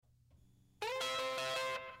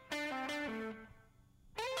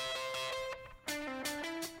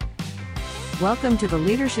Welcome to the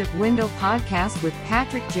Leadership Window podcast with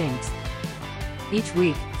Patrick Jinks. Each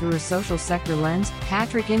week, through a social sector lens,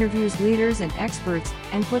 Patrick interviews leaders and experts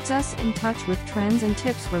and puts us in touch with trends and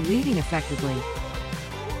tips for leading effectively.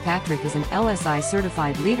 Patrick is an LSI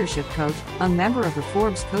certified leadership coach, a member of the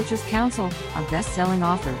Forbes Coaches Council, a best-selling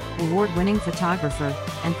author, award-winning photographer,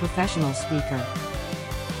 and professional speaker.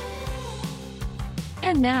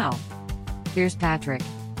 And now, here's Patrick.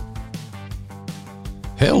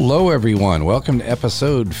 Hello, everyone. Welcome to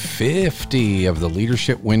episode 50 of the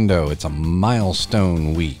Leadership Window. It's a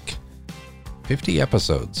milestone week. 50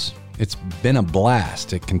 episodes. It's been a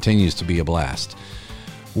blast. It continues to be a blast.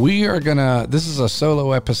 This is a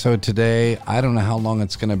solo episode today. I don't know how long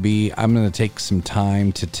it's going to be. I'm going to take some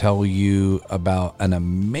time to tell you about an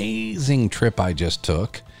amazing trip I just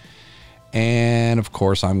took. And of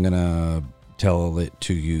course, I'm going to tell it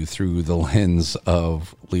to you through the lens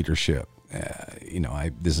of leadership.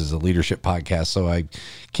 This is a leadership podcast, so I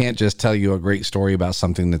can't just tell you a great story about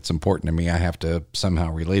something that's important to me. I have to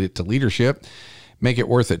somehow relate it to leadership, make it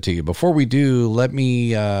worth it to you. Before we do, let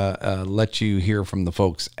me let you hear from the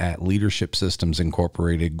folks at Leadership Systems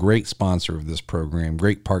Incorporated, great sponsor of this program,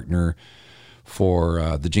 great partner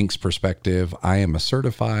for the Jinks perspective. I am a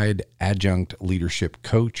certified adjunct leadership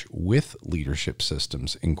coach with Leadership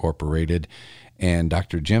Systems Incorporated. And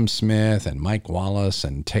Dr. Jim Smith and Mike Wallace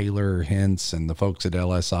and Taylor Hintz and the folks at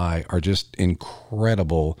LSI are just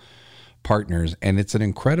incredible partners. And it's an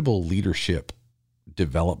incredible leadership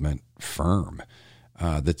development firm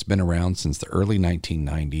that's been around since the early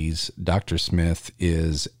 1990s. Dr. Smith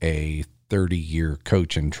is a 30-year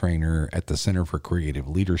coach and trainer at the Center for Creative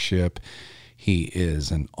Leadership. He is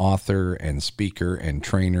an author and speaker and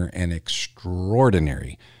trainer and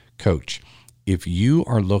extraordinary coach. If you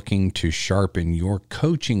are looking to sharpen your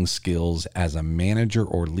coaching skills as a manager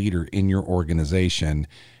or leader in your organization,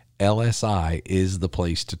 LSI is the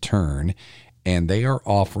place to turn, and they are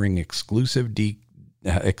offering exclusive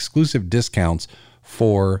discounts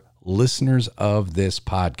for listeners of this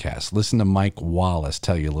podcast. Listen to Mike Wallace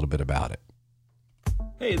tell you a little bit about it.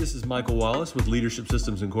 Hey, this is Michael Wallace with Leadership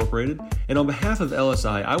Systems Incorporated, and on behalf of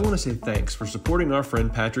LSI, I want to say thanks for supporting our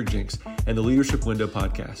friend Patrick Jinks and the Leadership Window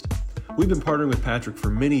podcast. We've been partnering with Patrick for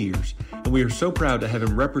many years, and we are so proud to have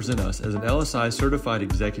him represent us as an LSI certified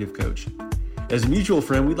executive coach. As a mutual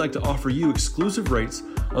friend, we'd like to offer you exclusive rates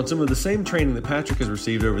on some of the same training that Patrick has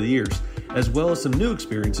received over the years, as well as some new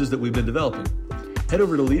experiences that we've been developing. Head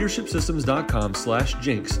over to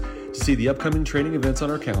leadershipsystems.com/jinx to see the upcoming training events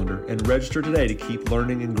on our calendar and register today to keep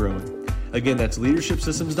learning and growing. Again, that's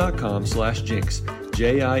leadershipsystems.com/jinx,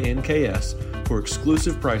 JINKS, for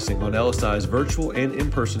exclusive pricing on LSI's virtual and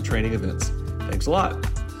in-person training events. Thanks a lot.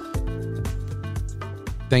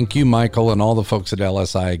 Thank you, Michael, and all the folks at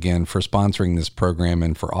LSI again for sponsoring this program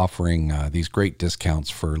and for offering these great discounts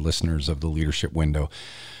for listeners of the Leadership Window.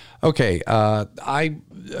 Okay, I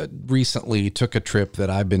recently took a trip that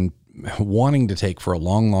I've been wanting to take for a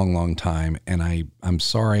long time, and I'm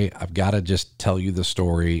sorry, I've got to just tell you the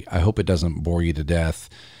story. I hope it doesn't bore you to death.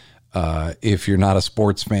 If you're not a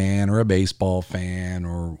sports fan or a baseball fan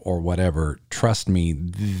or whatever, trust me,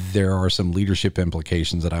 there are some leadership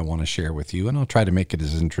implications that I want to share with you, and I'll try to make it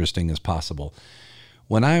as interesting as possible.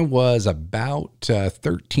 When I was about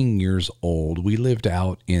 13 years old, we lived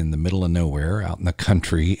out in the middle of nowhere, out in the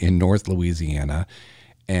country in North Louisiana.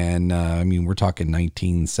 And we're talking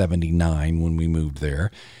 1979 when we moved there.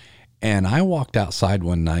 And I walked outside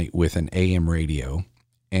one night with an AM radio,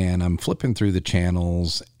 and I'm flipping through the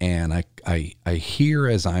channels, and I hear,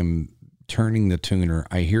 as I'm turning the tuner,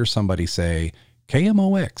 I hear somebody say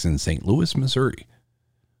KMOX in St. Louis, Missouri.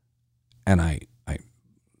 And I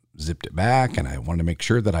zipped it back, and I wanted to make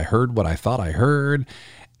sure that I heard what I thought I heard.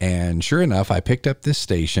 And sure enough, I picked up this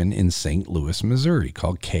station in St. Louis, Missouri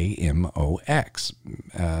called KMOX,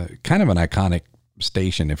 kind of an iconic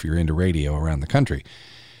station if you're into radio around the country.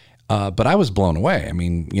 But I was blown away. I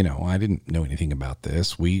mean, I didn't know anything about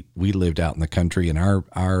this. We lived out in the country, and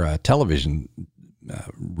our television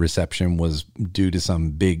reception was due to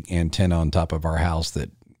some big antenna on top of our house that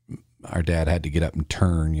our dad had to get up and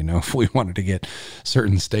turn, if we wanted to get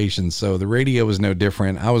certain stations. So the radio was no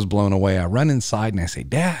different. I was blown away. I run inside and I say,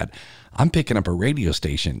 Dad, I'm picking up a radio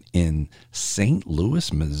station in St.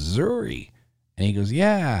 Louis, Missouri. And he goes,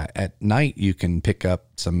 yeah, at night you can pick up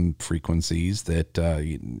some frequencies that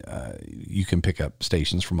you can pick up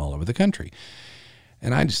stations from all over the country.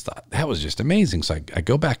 And I just thought that was just amazing. So I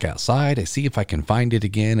go back outside. I see if I can find it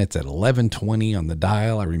again. It's at 1120 on the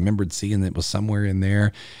dial. I remembered seeing it was somewhere in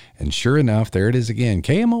there. And sure enough, there it is again.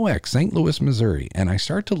 KMOX, St. Louis, Missouri. And I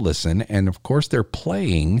start to listen. And of course, they're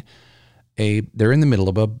playing they're in the middle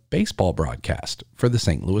of a baseball broadcast for the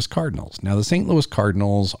St. Louis Cardinals. Now, the St. Louis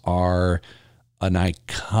Cardinals are an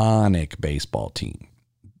iconic baseball team.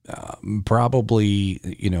 Probably,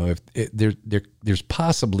 there's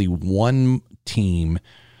possibly one team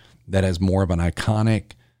that has more of an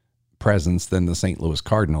iconic presence than the St. Louis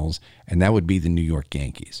Cardinals, and that would be the New York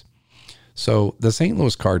Yankees. So the St.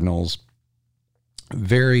 Louis Cardinals,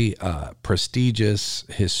 very prestigious,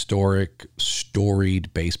 historic,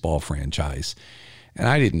 storied baseball franchise. And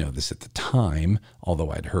I didn't know this at the time,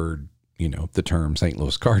 although I'd heard, the term St.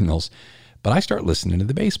 Louis Cardinals. But I start listening to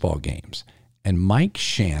the baseball games. And Mike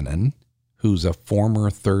Shannon, who's a former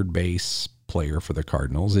third base player for the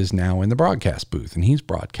Cardinals, is now in the broadcast booth, and he's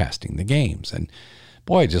broadcasting the games. And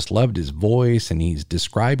boy, I just loved his voice, and he's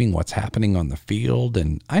describing what's happening on the field.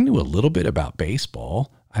 And I knew a little bit about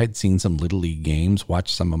baseball. I had seen some Little League games,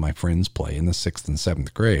 watched some of my friends play in the 6th and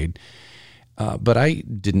 7th grade, but I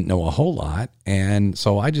didn't know a whole lot. And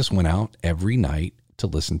so I just went out every night to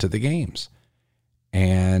listen to the games.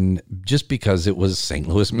 And just because it was St.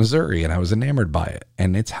 Louis, Missouri, and I was enamored by it.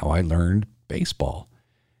 And it's how I learned baseball.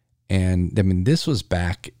 And I mean, this was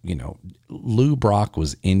back, Lou Brock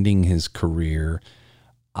was ending his career.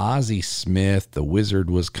 Ozzie Smith, the Wizard,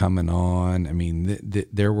 was coming on. I mean,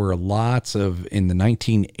 there were lots of, in the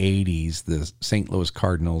 1980s, the St. Louis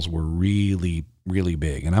Cardinals were really, really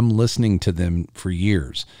big. And I'm listening to them for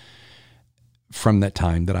years from that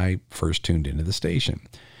time that I first tuned into the station.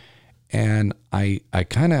 And I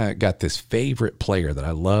kind of got this favorite player that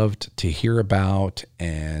I loved to hear about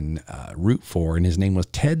and root for, and his name was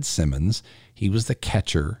Ted Simmons. He was the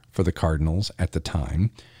catcher for the Cardinals at the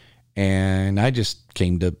time. And I just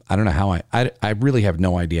came to, I don't know how I really have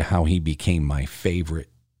no idea how he became my favorite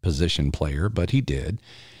position player, but he did.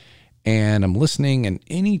 And I'm listening, and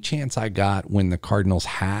any chance I got when the Cardinals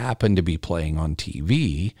happened to be playing on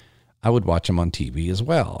TV, I would watch them on TV as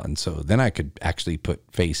well. And so then I could actually put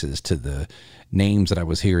faces to the names that I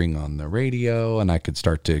was hearing on the radio, and I could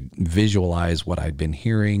start to visualize what I'd been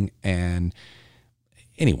hearing. And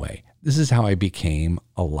anyway, this is how I became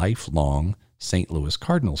a lifelong St. Louis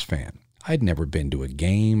Cardinals fan. I'd never been to a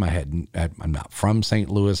game. I'm not from St.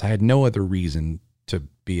 Louis. I had no other reason to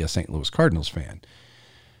be a St. Louis Cardinals fan.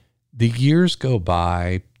 The years go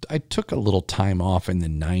by. I took a little time off in the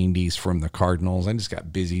 90s from the Cardinals. I just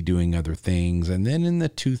got busy doing other things. And then in the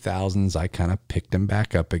 2000s, I kind of picked them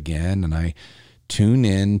back up again, and I tune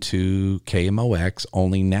in to KMOX.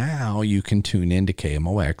 Only now you can tune into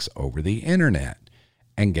KMOX over the internet.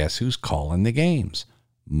 And guess who's calling the games?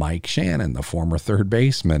 Mike Shannon, the former third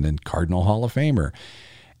baseman and Cardinal Hall of Famer.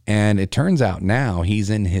 And it turns out now he's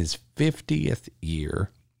in his 50th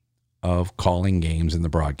year of calling games in the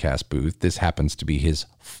broadcast booth. This happens to be his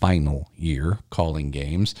final year calling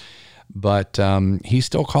games, but he's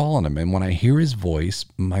still calling them. And when I hear his voice,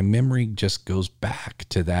 my memory just goes back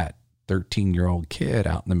to that 13-year-old kid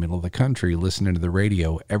out in the middle of the country listening to the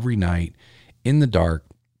radio every night in the dark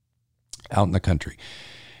out in the country.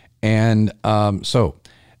 And so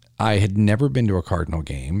I had never been to a Cardinal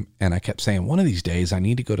game, and I kept saying, one of these days I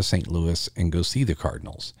need to go to St. Louis and go see the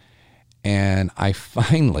Cardinals. And I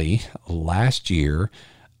finally, last year,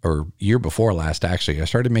 or year before last, actually, I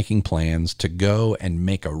started making plans to go and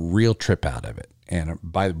make a real trip out of it. And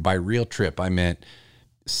by real trip, I meant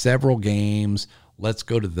several games. Let's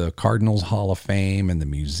go to the Cardinals Hall of Fame and the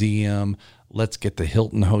museum. Let's get the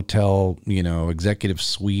Hilton Hotel, executive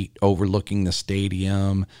suite overlooking the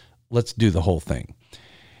stadium. Let's do the whole thing.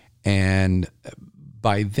 And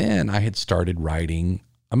by then, I had started riding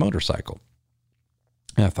a motorcycle.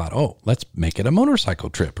 And I thought, let's make it a motorcycle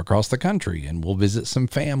trip across the country, and we'll visit some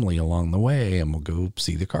family along the way, and we'll go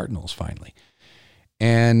see the Cardinals finally.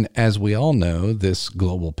 And as we all know, this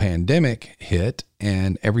global pandemic hit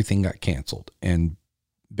and everything got canceled. And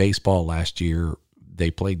baseball last year,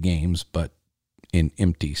 they played games, but in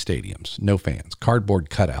empty stadiums, no fans, cardboard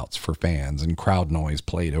cutouts for fans, and crowd noise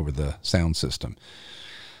played over the sound system.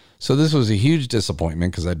 So this was a huge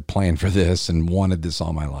disappointment because I'd planned for this and wanted this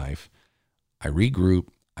all my life. I regroup,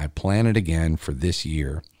 I plan it again for this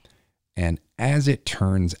year. And as it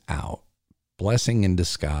turns out, blessing in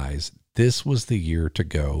disguise, this was the year to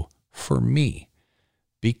go for me,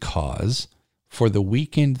 because for the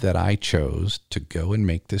weekend that I chose to go and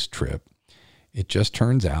make this trip, it just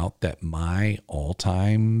turns out that my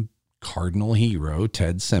all-time Cardinal hero,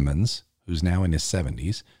 Ted Simmons, who's now in his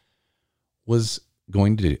 70s, was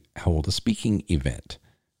going to hold a speaking event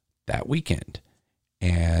that weekend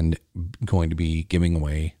and going to be giving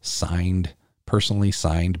away personally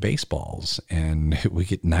signed baseballs. And we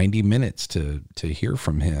get 90 minutes to hear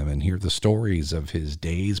from him and hear the stories of his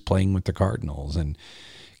days playing with the Cardinals and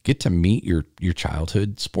get to meet your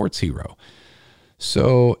childhood sports hero.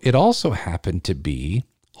 So it also happened to be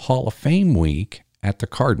Hall of Fame week at the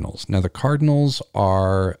Cardinals. Now the Cardinals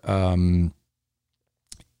are,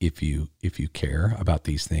 if you care about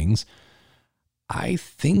these things, I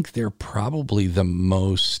think they're probably the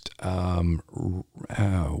most,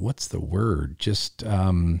 what's the word? Just,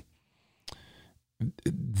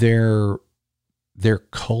 their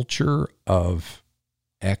culture of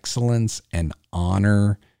excellence and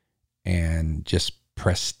honor and just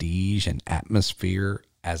prestige and atmosphere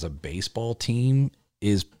as a baseball team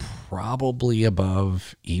is probably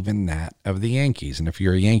above even that of the Yankees. And if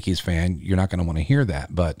you're a Yankees fan, you're not going to want to hear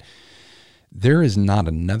that, but there is not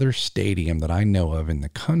another stadium that I know of in the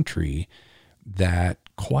country that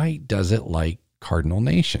quite does it like Cardinal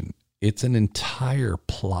Nation. It's an entire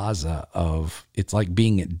plaza it's like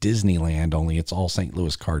being at Disneyland, only it's all St.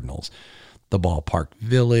 Louis Cardinals. The ballpark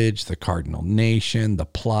village, the Cardinal Nation, the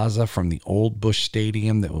plaza from the old Busch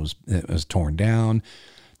Stadium that was torn down,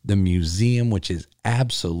 the museum, which is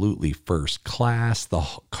absolutely first class, the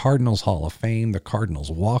Cardinals Hall of Fame, the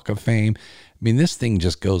Cardinals Walk of Fame. I mean, this thing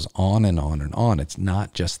just goes on and on and on. It's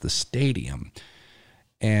not just the stadium.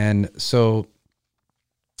 And so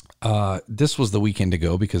this was the weekend to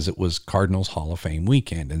go because it was Cardinals Hall of Fame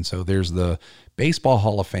weekend. And so there's the Baseball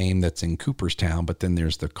Hall of Fame that's in Cooperstown, but then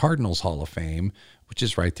there's the Cardinals Hall of Fame, which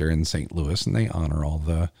is right there in St. Louis, and they honor all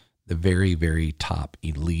the very, very top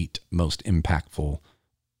elite, most impactful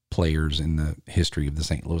players in the history of the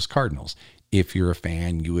St. Louis Cardinals. If you're a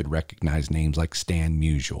fan, you would recognize names like Stan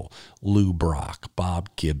Musial, Lou Brock, Bob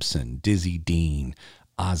Gibson, Dizzy Dean,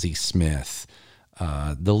 Ozzie Smith.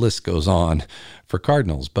 The list goes on for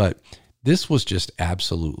Cardinals, but this was just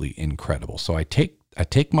absolutely incredible. So I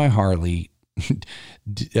take my Harley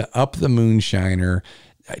up the Moonshiner.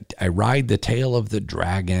 I ride the tail of the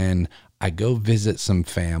dragon. I go visit some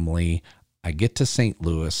family. I get to St.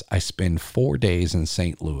 Louis. I spend 4 days in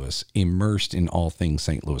St. Louis, immersed in all things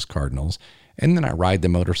St. Louis Cardinals. And then I ride the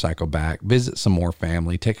motorcycle back, visit some more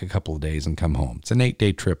family, take a couple of days and come home. It's an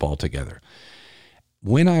 8-day trip altogether.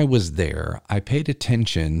 When I was there, I paid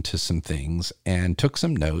attention to some things and took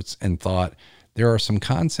some notes and thought there are some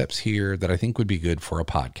concepts here that I think would be good for a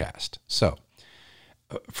podcast. So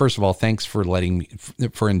first of all, thanks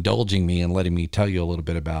for indulging me and letting me tell you a little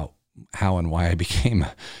bit about how and why I became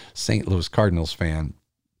a St. Louis Cardinals fan.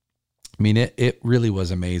 I mean, it really was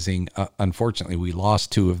amazing. Unfortunately, we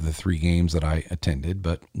lost 2 of the 3 games that I attended,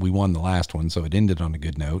 but we won the last one, so it ended on a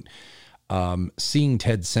good note. Seeing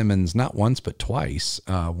Ted Simmons not once but twice,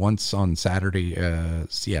 once on Saturday,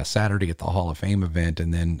 Saturday at the Hall of Fame event,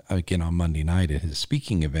 and then again on Monday night at his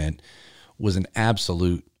speaking event, was an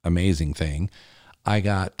absolute amazing thing. I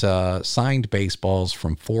got signed baseballs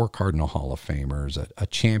from 4 Cardinal Hall of Famers, a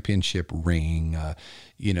championship ring,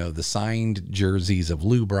 the signed jerseys of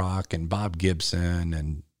Lou Brock and Bob Gibson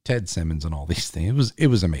and Ted Simmons and all these things. It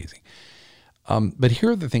was amazing. But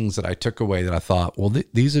here are the things that I took away that I thought, well,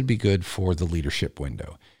 these would be good for the leadership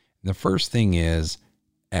window. And the first thing is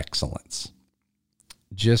excellence,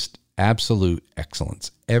 just absolute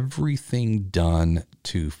excellence. Everything done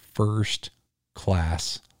to first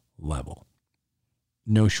class level.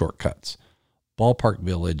 No shortcuts. Ballpark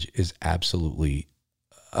Village is absolutely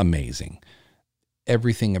amazing.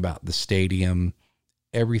 Everything about the stadium,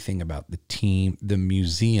 everything about the team, the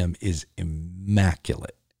museum is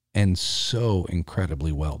immaculate and so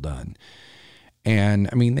incredibly well done. And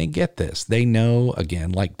I mean, they get this. They know,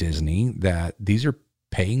 again, like Disney, that these are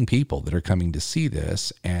paying people that are coming to see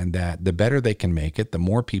this, and that the better they can make it, the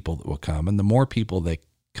more people that will come, and the more people they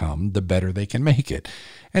come, the better they can make it.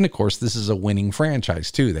 And of course, this is a winning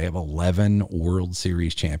franchise too. They have 11 World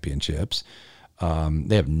Series championships.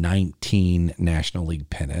 They have 19 National League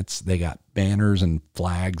pennants. They got banners and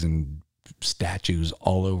flags and statues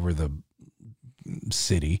all over the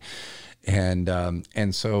city.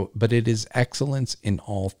 And so, but it is excellence in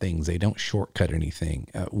all things. They don't shortcut anything.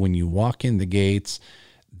 When you walk in the gates,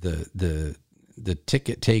 the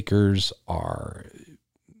ticket takers are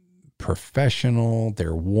professional,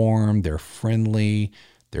 they're warm, they're friendly,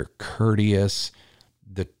 they're courteous.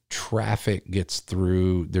 The traffic gets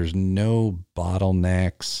through. There's no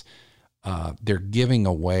bottlenecks. They're giving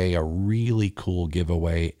away a really cool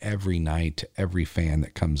giveaway every night to every fan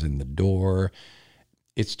that comes in the door.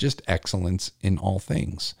 It's just excellence in all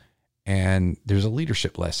things. And there's a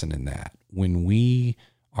leadership lesson in that. When we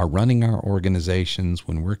are running our organizations,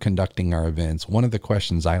 when we're conducting our events, one of the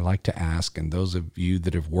questions I like to ask, and those of you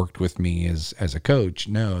that have worked with me as a coach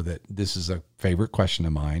know that this is a favorite question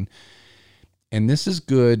of mine, And this is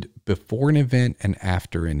good before an event and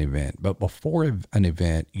after an event. But before an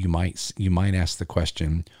event, you might ask the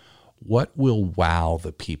question, what will wow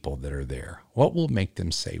the people that are there? What will make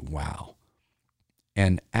them say wow?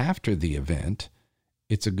 And after the event,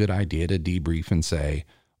 it's a good idea to debrief and say,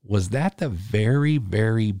 was that the very,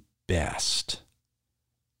 very best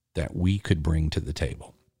that we could bring to the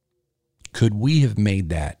table? Could we have made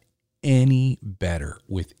that any better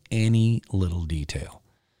with any little detail?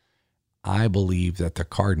 I believe that the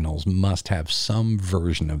Cardinals must have some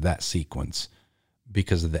version of that sequence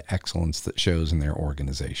because of the excellence that shows in their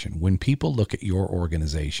organization. When people look at your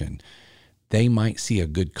organization, they might see a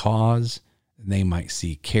good cause. They might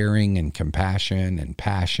see caring and compassion and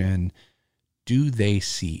passion. Do they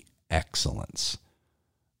see excellence?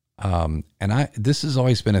 This has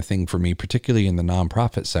always been a thing for me, particularly in the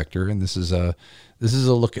nonprofit sector. And this is a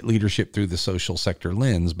look at leadership through the social sector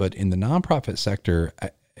lens. But in the nonprofit sector,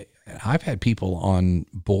 I've had people on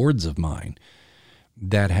boards of mine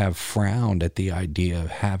that have frowned at the idea of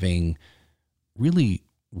having really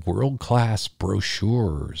world-class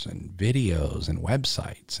brochures and videos and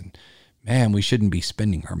websites. And man, we shouldn't be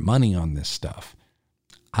spending our money on this stuff.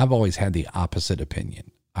 I've always had the opposite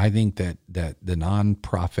opinion. I think that the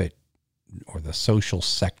nonprofit or the social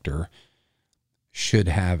sector should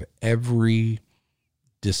have every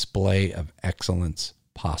display of excellence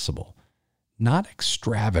possible. Not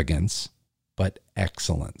extravagance, but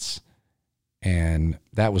excellence. And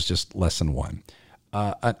that was just lesson one.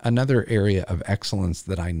 Another area of excellence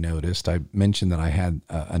that I noticed, I mentioned that I had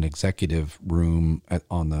an executive room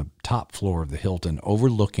on the top floor of the Hilton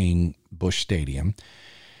overlooking Busch Stadium.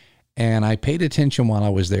 And I paid attention while I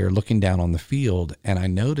was there looking down on the field, and I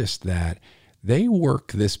noticed that they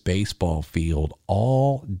work this baseball field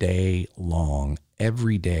all day long,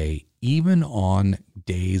 every day, even on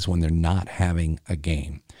days when they're not having a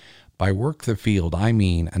game. By work the field, I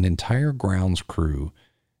mean an entire grounds crew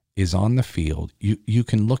is on the field. You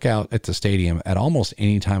can look out at the stadium at almost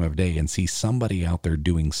any time of day and see somebody out there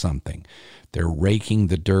doing something. They're raking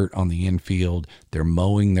the dirt on the infield. They're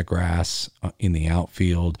mowing the grass in the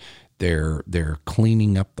outfield. They're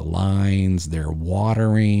cleaning up the lines. They're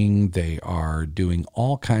watering. They are doing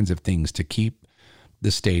all kinds of things to keep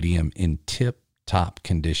the stadium in tip-top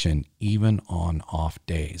condition, even on off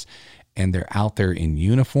days. And they're out there in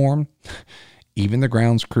uniform. Even the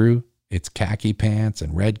grounds crew, it's khaki pants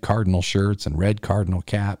and red Cardinal shirts and red Cardinal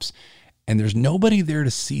caps. And there's nobody there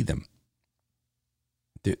to see them.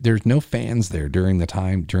 There's no fans there during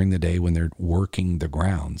the day when they're working the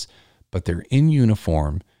grounds, but they're in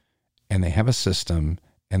uniform and they have a system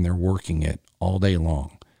and they're working it all day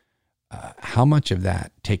long. How much of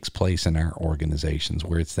that takes place in our organizations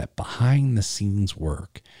where it's that behind the scenes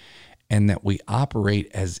work and that we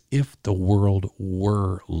operate as if the world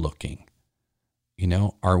were looking? You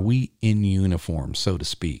know, are we in uniform, so to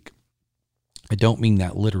speak? I don't mean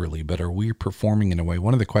that literally, but are we performing in a way?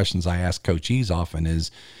 One of the questions I ask coachees often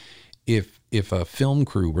is, if a film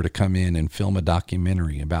crew were to come in and film a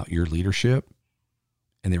documentary about your leadership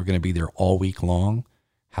and they were going to be there all week long,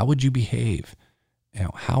 how would you behave? You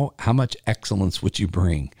know, how much excellence would you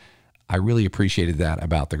bring? I really appreciated that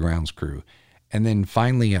about the grounds crew. And then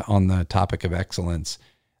finally, on the topic of excellence,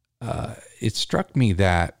 it struck me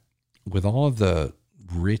that with all of the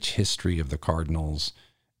rich history of the Cardinals,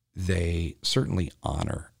 they certainly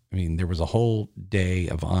honor. I mean, there was a whole day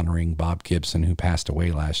of honoring Bob Gibson, who passed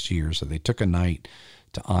away last year. So they took a night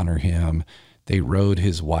to honor him. They rode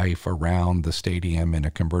his wife around the stadium in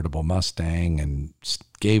a convertible Mustang and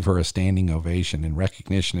gave her a standing ovation in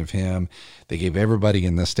recognition of him. They gave everybody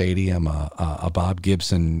in the stadium a Bob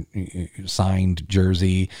Gibson signed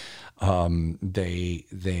jersey.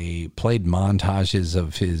 They played montages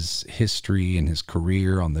of his history and his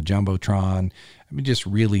career on the Jumbotron. I mean, just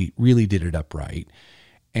really, really did it up right.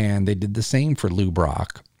 And they did the same for Lou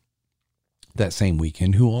Brock that same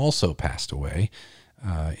weekend, who also passed away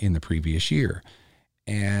in the previous year.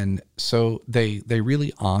 And so they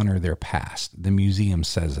really honor their past. The museum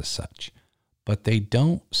says as such, but they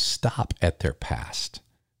don't stop at their past.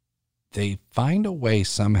 They find a way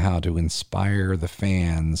somehow to inspire the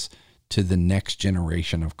fans to the next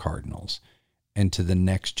generation of Cardinals and to the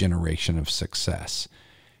next generation of success.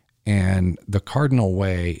 And the Cardinal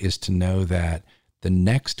way is to know that the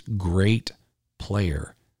next great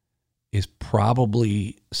player is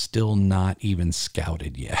probably still not even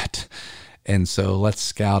scouted yet. And so let's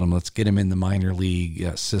scout them. Let's get them in the minor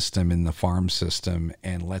league system, in the farm system,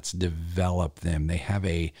 and let's develop them. They have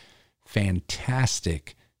a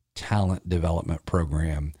fantastic talent development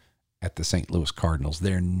program at the St. Louis Cardinals.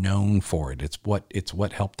 They're known for it. It's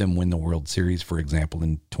what helped them win the World Series, for example,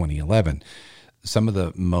 in 2011. some of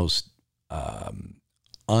the most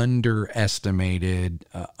underestimated,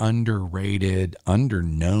 underrated,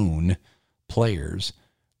 underknown players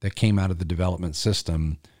that came out of the development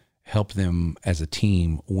system help them as a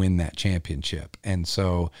team win that championship. And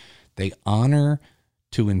so they honor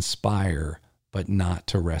to inspire, but not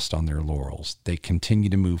to rest on their laurels. They continue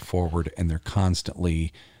to move forward, and they're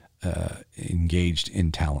constantly engaged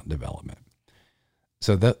in talent development.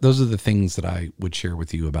 So those are the things that I would share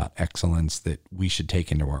with you about excellence that we should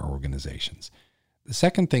take into our organizations. The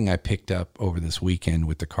second thing I picked up over this weekend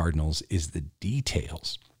with the Cardinals is the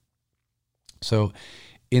details. So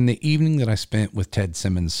in the evening that I spent with Ted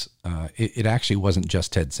Simmons, it actually wasn't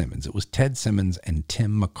just Ted Simmons. It was Ted Simmons and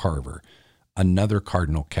Tim McCarver, another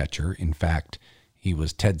Cardinal catcher. In fact, he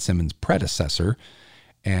was Ted Simmons' predecessor.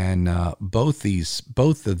 And both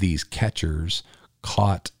of these catchers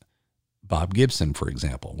caught Bob Gibson, for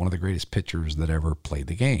example, one of the greatest pitchers that ever played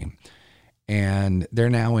the game. And they're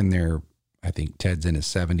now in their, I think Ted's in his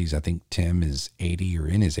 70s. I think Tim is 80 or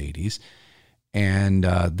in his 80s. And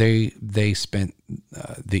they spent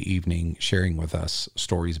the evening sharing with us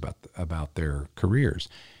stories about their careers.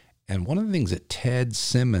 And one of the things that Ted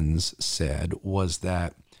Simmons said was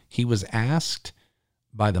that he was asked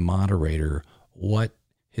by the moderator what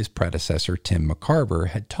his predecessor, Tim McCarver,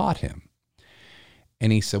 had taught him.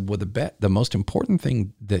 And he said, well, the most important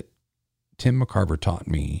thing that Tim McCarver taught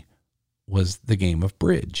me was the game of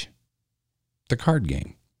bridge, the card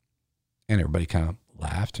game. And everybody kind of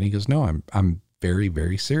laughed, and he goes, no, I'm very,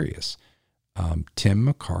 very serious. Tim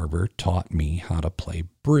McCarver taught me how to play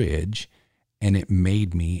bridge, and it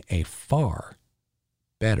made me a far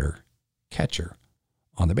better catcher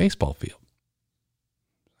on the baseball field.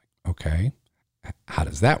 Okay, how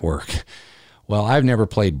does that work? Well, I've never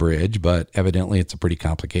played bridge, but evidently it's a pretty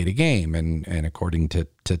complicated game. And according to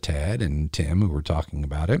Ted and Tim, who were talking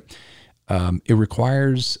about it, it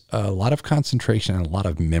requires a lot of concentration and a lot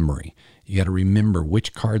of memory. You got to remember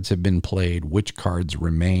which cards have been played, which cards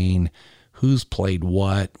remain, who's played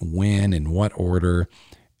what, when, in what order.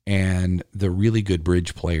 And the really good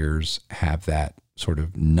bridge players have that sort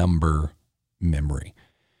of number memory.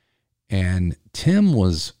 And Tim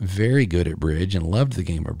was very good at bridge and loved the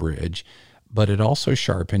game of bridge, but it also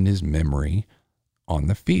sharpened his memory on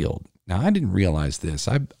the field. Now, I didn't realize this.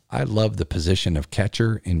 I love the position of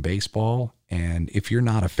catcher in baseball. And if you're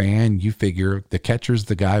not a fan, you figure the catcher's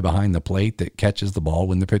the guy behind the plate that catches the ball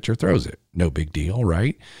when the pitcher throws it. No big deal,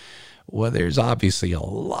 right? Well, there's obviously a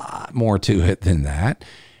lot more to it than that.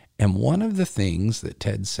 And one of the things that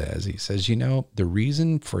Ted says, he says, the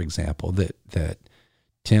reason, for example, that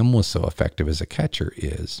Tim was so effective as a catcher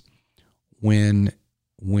is when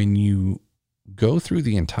you go through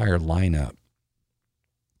the entire lineup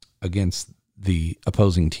against the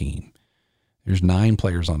opposing team, there's 9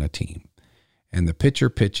 players on a team, and the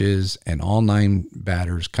pitcher pitches and all 9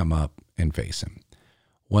 batters come up and face him.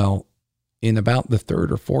 Well, in about the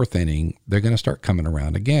 3rd or 4th inning, they're going to start coming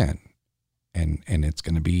around again. And it's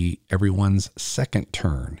going to be everyone's second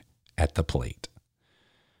turn at the plate.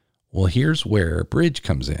 Well, here's where bridge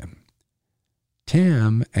comes in.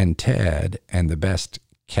 Tim and Ted and the best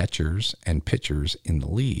catchers and pitchers in the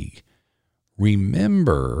league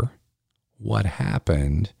remember what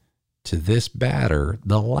happened to this batter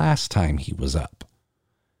the last time he was up,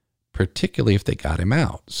 particularly if they got him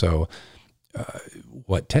out. So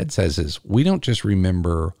what Ted says is we don't just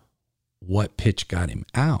remember what pitch got him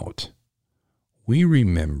out. We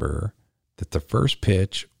remember that the first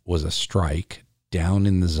pitch was a strike down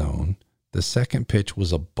in the zone. The second pitch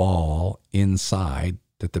was a ball inside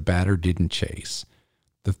that the batter didn't chase.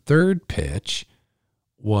 The third pitch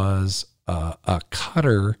was a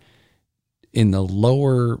cutter in the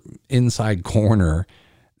lower inside corner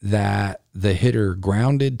that the hitter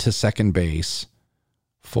grounded to second base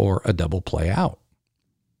for a double play out.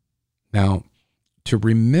 Now, to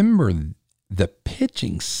remember the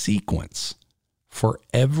pitching sequence for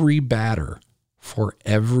every batter, for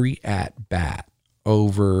every at bat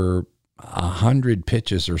over 100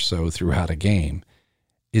 pitches or so throughout a game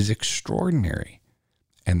is extraordinary.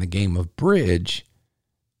 And the game of bridge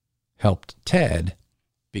helped Ted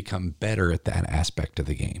become better at that aspect of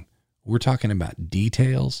the game. We're talking about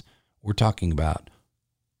details. We're talking about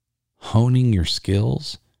honing your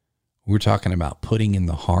skills. We're talking about putting in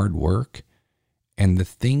the hard work and the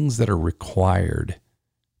things that are required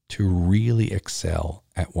to really excel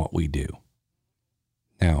at what we do.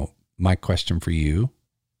 Now, my question for you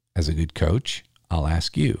as a good coach, I'll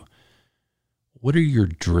ask you, what are your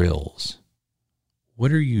drills?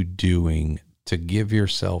 What are you doing to give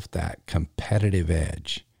yourself that competitive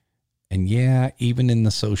edge And yeah, even in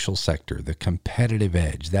the social sector, the competitive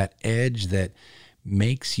edge that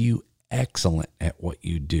makes you excellent at what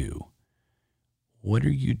you do. What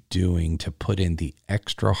are you doing to put in the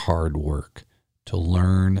extra hard work to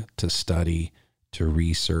learn, to study, to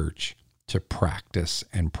research, to practice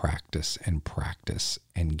and practice and practice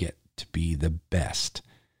and get to be the best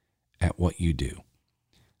at what you do?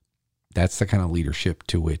 That's the kind of leadership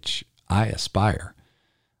to which I aspire.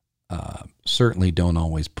 Certainly don't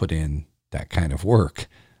always put in that kind of work,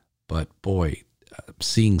 but boy,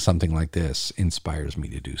 seeing something like this inspires me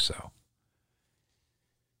to do so.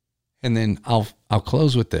 And then I'll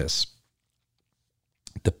close with this.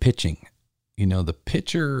 The pitching. The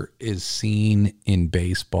pitcher is seen in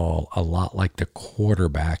baseball a lot like the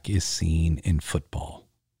quarterback is seen in football.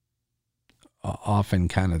 Often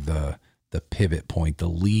kind of the pivot point, the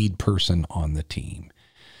lead person on the team.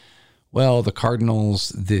 Well, the Cardinals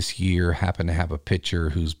this year happen to have a pitcher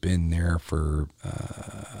who's been there for,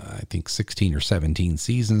 I think, 16 or 17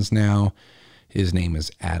 seasons now. His name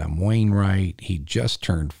is Adam Wainwright. He just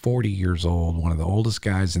turned 40 years old, one of the oldest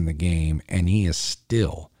guys in the game, and he is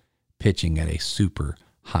still pitching at a super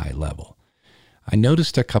high level. I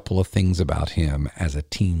noticed a couple of things about him as a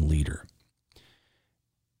team leader.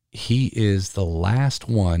 He is the last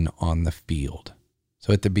one on the field.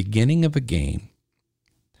 So at the beginning of a game,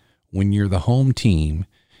 when you're the home team,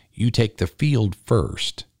 you take the field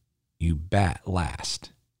first, you bat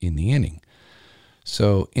last in the inning.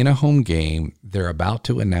 So in a home game, they're about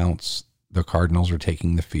to announce the Cardinals are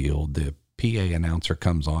taking the field. The PA announcer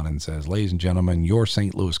comes on and says, "Ladies and gentlemen, your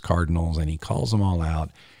St. Louis Cardinals," and he calls them all out,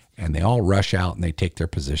 and they all rush out and they take their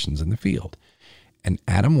positions in the field. And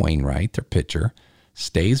Adam Wainwright, their pitcher,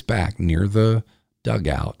 stays back near the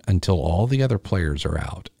dugout until all the other players are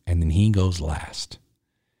out, and then he goes last.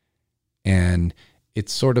 And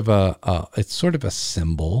it's sort of a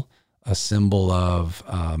symbol of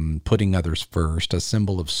putting others first, a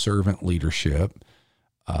symbol of servant leadership.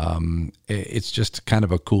 It's just kind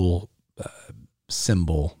of a cool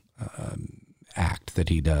symbol act that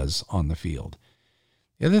he does on the field.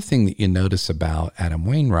 The other thing that you notice about Adam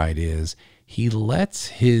Wainwright is he lets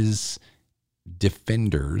his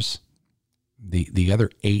defenders, the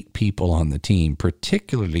other 8 people on the team,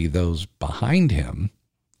 particularly those behind him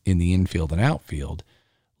in the infield and outfield,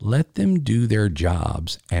 let them do their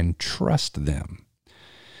jobs and trust them.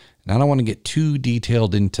 Now, I don't want to get too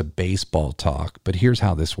detailed into baseball talk, but here's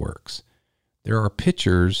how this works. There are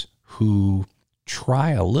pitchers who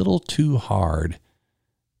try a little too hard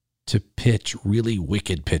to pitch really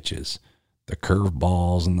wicked pitches, the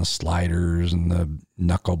curveballs and the sliders and the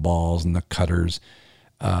knuckleballs and the cutters,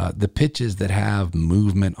 the pitches that have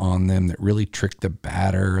movement on them that really trick the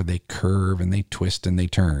batter. They curve and they twist and they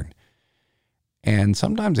turn. And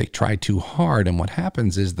sometimes they try too hard, and what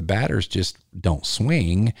happens is the batters just don't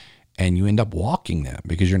swing, and you end up walking them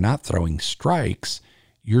because you're not throwing strikes.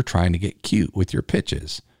 You're trying to get cute with your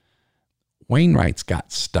pitches. Wainwright's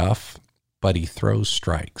got stuff, but he throws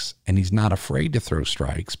strikes, and he's not afraid to throw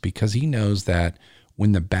strikes because he knows that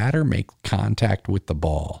when the batter makes contact with the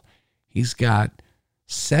ball, he's got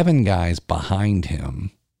 7 guys behind him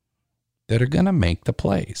that are going to make the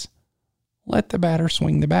plays. Let the batter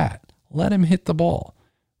swing the bat. Let him hit the ball.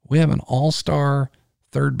 We have an all-star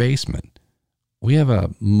third baseman. We have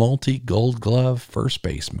a multi-gold glove first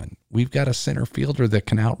baseman. We've got a center fielder that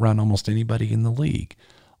can outrun almost anybody in the league.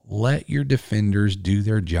 Let your defenders do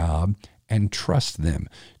their job and trust them.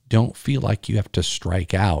 Don't feel like you have to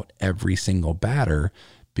strike out every single batter,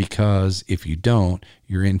 because if you don't,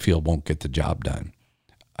 your infield won't get the job done.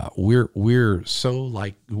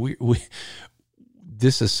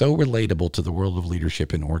 This is so relatable to the world of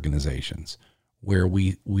leadership in organizations, where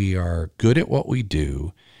we are good at what we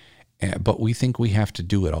do, but we think we have to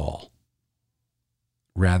do it all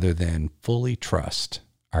rather than fully trust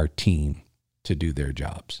our team to do their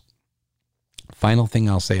jobs. Final thing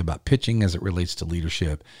I'll say about pitching as it relates to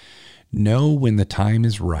leadership: know when the time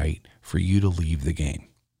is right for you to leave the game.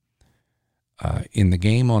 In the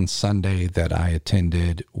game on Sunday that I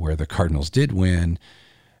attended where the Cardinals did win,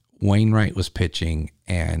 Wainwright was pitching,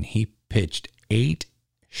 and he pitched 8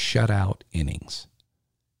 shutout innings.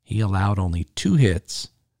 He allowed only 2 hits,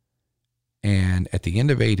 and at the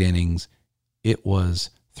end of 8 innings, it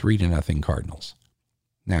was 3-0 Cardinals.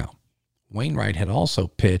 Now, Wainwright had also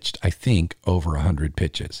pitched, I think, over 100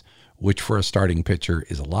 pitches, which for a starting pitcher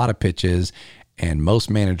is a lot of pitches, and most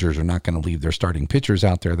managers are not going to leave their starting pitchers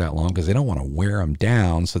out there that long because they don't want to wear them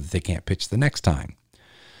down so that they can't pitch the next time.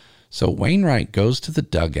 So Wainwright goes to the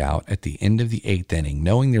dugout at the end of the 8th inning,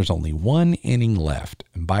 knowing there's only 1 inning left.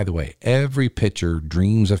 And by the way, every pitcher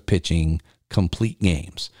dreams of pitching complete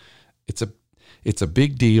games. It's a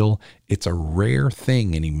big deal. It's a rare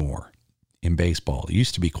thing anymore in baseball. It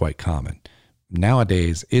used to be quite common.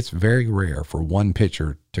 Nowadays, it's very rare for one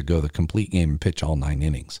pitcher to go the complete game and pitch all 9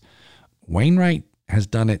 innings. Wainwright has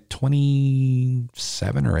done it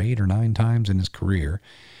 27 or 8 or 9 times in his career,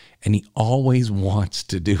 and he always wants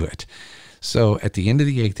to do it. So at the end of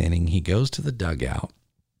the 8th inning, he goes to the dugout,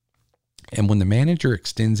 and when the manager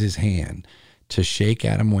extends his hand to shake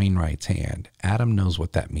Adam Wainwright's hand, Adam knows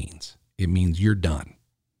what that means. It means you're done.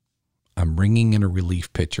 I'm bringing in a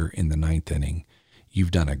relief pitcher in the 9th inning.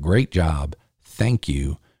 You've done a great job. Thank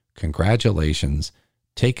you. Congratulations.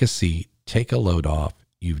 Take a seat. Take a load off.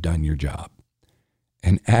 You've done your job.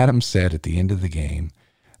 And Adam said at the end of the game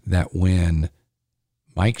that when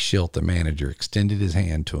Mike Schilt, the manager, extended his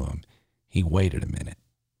hand to him, he waited a minute.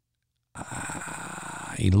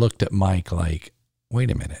 He looked at Mike like, wait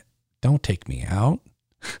a minute. Don't take me out.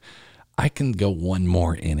 I can go one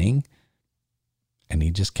more inning. And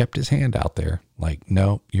he just kept his hand out there like,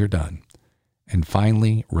 no, you're done. And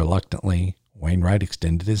finally, reluctantly, Wainwright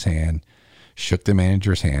extended his hand, shook the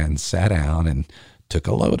manager's hand, sat down, and took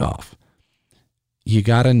a load off. You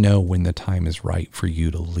got to know when the time is right for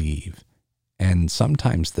you to leave. And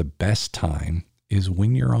sometimes the best time is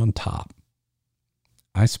when you're on top.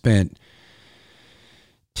 I spent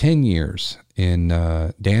 10 years in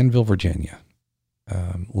Danville, Virginia,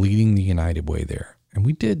 leading the United Way there. And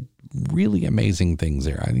we did really amazing things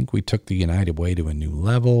there. I think we took the United Way to a new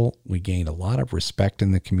level. We gained a lot of respect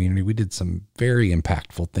in the community. We did some very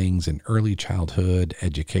impactful things in early childhood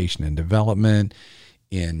education and development,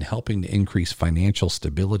 in helping to increase financial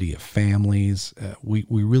stability of families. We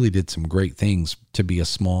really did some great things to be a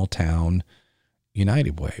small town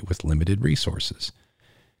United Way with limited resources.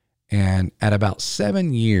 And at about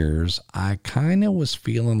 7 years, I kind of was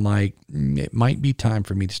feeling like it might be time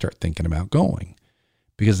for me to start thinking about going,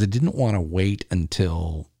 because I didn't want to wait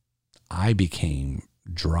until I became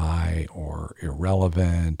dry or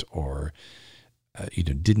irrelevant or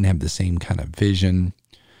didn't have the same kind of vision.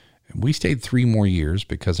 We stayed 3 more years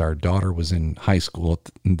because our daughter was in high school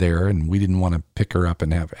there, and we didn't want to pick her up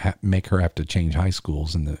and make her have to change high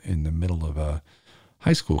schools in the middle of a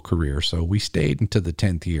high school career. So we stayed into the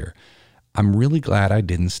 10th year. I'm really glad I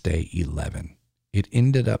didn't stay 11. It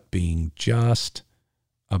ended up being just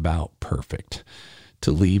about perfect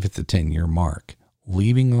to leave at the 10-year mark,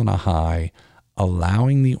 leaving on a high,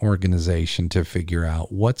 allowing the organization to figure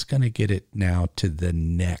out what's going to get it now to the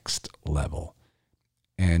next level.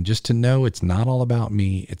 And just to know it's not all about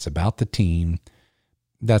me, it's about the team.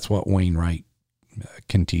 That's what Wainwright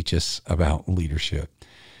can teach us about leadership.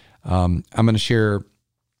 I'm going to share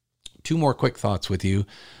 2 more quick thoughts with you.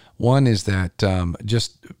 One is that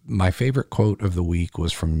just my favorite quote of the week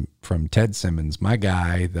was from Ted Simmons, my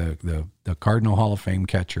guy, the Cardinal Hall of Fame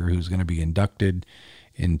catcher who's going to be inducted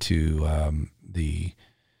into the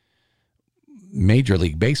Major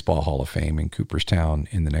League Baseball Hall of Fame in Cooperstown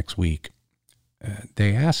in the next week.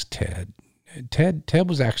 They asked Ted. Ted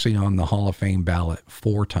was actually on the Hall of Fame ballot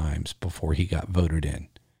 4 times before he got voted in.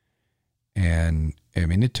 And I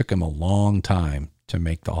mean, it took him a long time to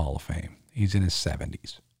make the Hall of Fame. He's in his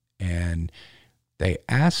 70s. And they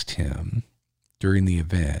asked him during the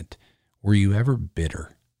event, were you ever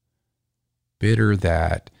bitter? Bitter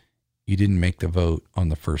that you didn't make the vote on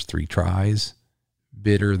the first 3 tries?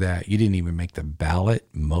 Bitter that you didn't even make the ballot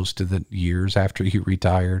most of the years after you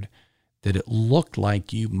retired? That it looked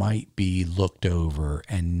like you might be looked over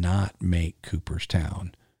and not make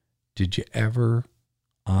Cooperstown? Did you ever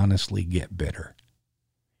honestly get bitter?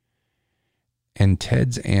 And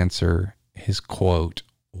Ted's answer, his quote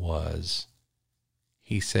was,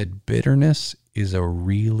 he said, bitterness is a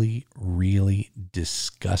really, really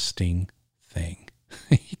disgusting thing.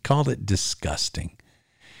 He called it disgusting.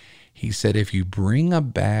 He said, if you bring a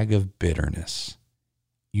bag of bitterness,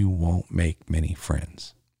 you won't make many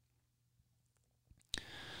friends.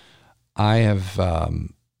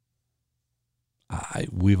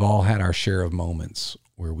 We've all had our share of moments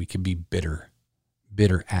where we can be bitter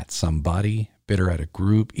at somebody, bitter at a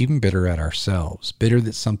group, even bitter at ourselves, bitter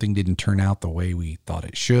that something didn't turn out the way we thought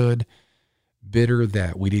it should, bitter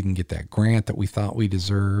that we didn't get that grant that we thought we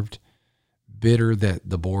deserved, bitter that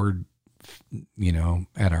the board,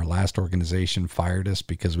 at our last organization fired us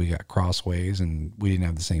because we got crossways and we didn't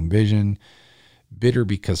have the same vision, bitter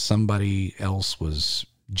because somebody else was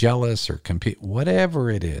jealous or compete, whatever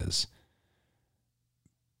it is.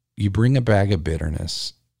 You bring a bag of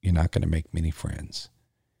bitterness, you're not going to make many friends.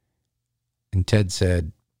 And Ted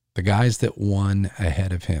said, the guys that won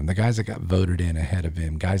ahead of him, the guys that got voted in ahead of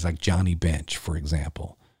him, guys like Johnny Bench, for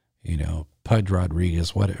example, Pudge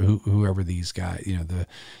Rodriguez, whoever these guys,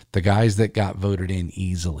 the guys that got voted in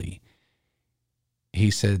easily. He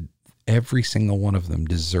said every single one of them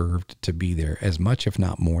deserved to be there as much, if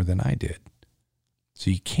not more, than I did. So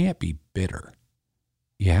you can't be bitter.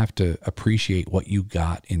 You have to appreciate what you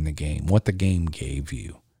got in the game, what the game gave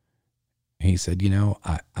you. He said,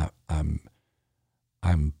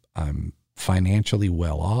 I'm financially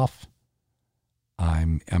well off.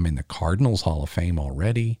 I'm in the Cardinals Hall of Fame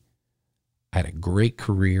already. I had a great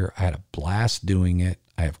career. I had a blast doing it.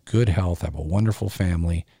 I have good health. I have a wonderful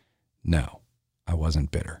family. No, I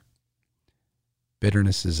wasn't bitter.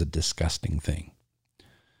 Bitterness is a disgusting thing.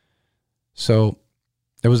 So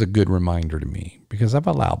it was a good reminder to me, because I've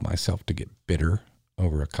allowed myself to get bitter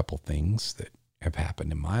over a couple things that have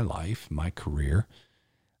happened in my life, my career.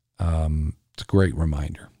 It's a great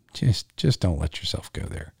reminder. Just don't let yourself go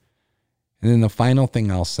there. And then the final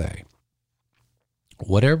thing I'll say,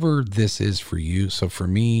 whatever this is for you. So for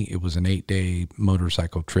me, it was an 8-day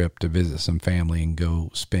motorcycle trip to visit some family and go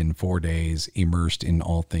spend 4 days immersed in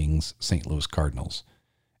all things St. Louis Cardinals.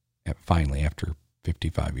 Finally, after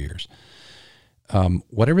 55 years.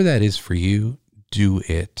 Whatever that is for you, do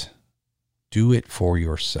it. Do it for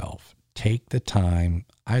yourself. Take the time.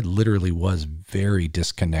 I literally was very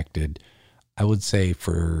disconnected, I would say,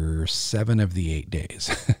 for 7 of the 8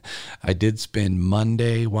 days. I did spend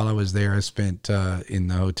Monday while I was there. I spent in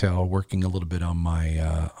the hotel working a little bit on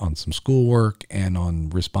on some schoolwork and on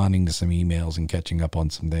responding to some emails and catching up on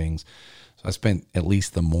some things. So I spent at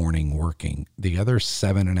least the morning working. The other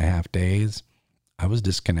 7.5 days, I was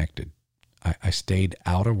disconnected. I stayed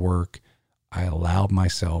out of work. I allowed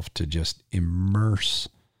myself to just immerse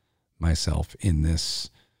myself in this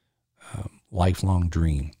lifelong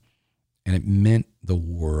dream. And it meant the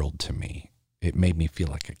world to me. It made me feel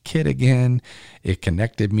like a kid again. It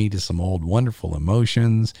connected me to some old wonderful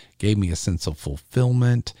emotions, gave me a sense of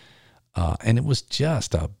fulfillment. And it was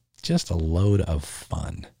just a load of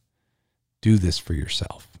fun. Do this for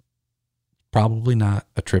yourself. Probably not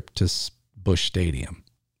a trip to Busch Stadium,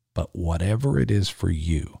 but whatever it is for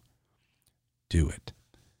you, do it.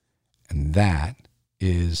 And that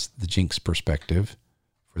is the Jinks perspective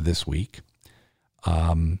for this week.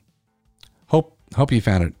 Hope you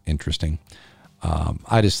found it interesting.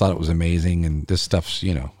 I just thought it was amazing, and this stuff's,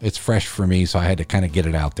 it's fresh for me, so I had to kind of get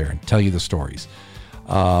it out there and tell you the stories.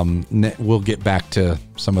 We'll get back to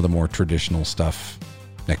some of the more traditional stuff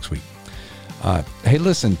next week. Hey,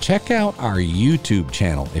 listen, check out our YouTube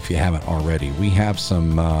channel if you haven't already. We have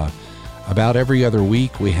some, about every other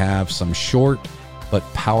week, we have some short but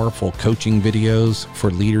powerful coaching videos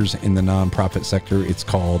for leaders in the nonprofit sector. It's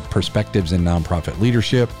called Perspectives in Nonprofit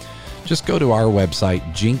Leadership. Just go to our website,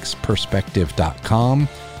 jinksperspective.com.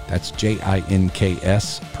 That's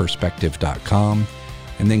JINKS perspective.com.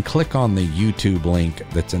 And then click on the YouTube link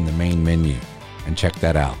that's in the main menu and check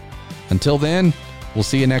that out. Until then, we'll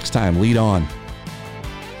see you next time. Lead on.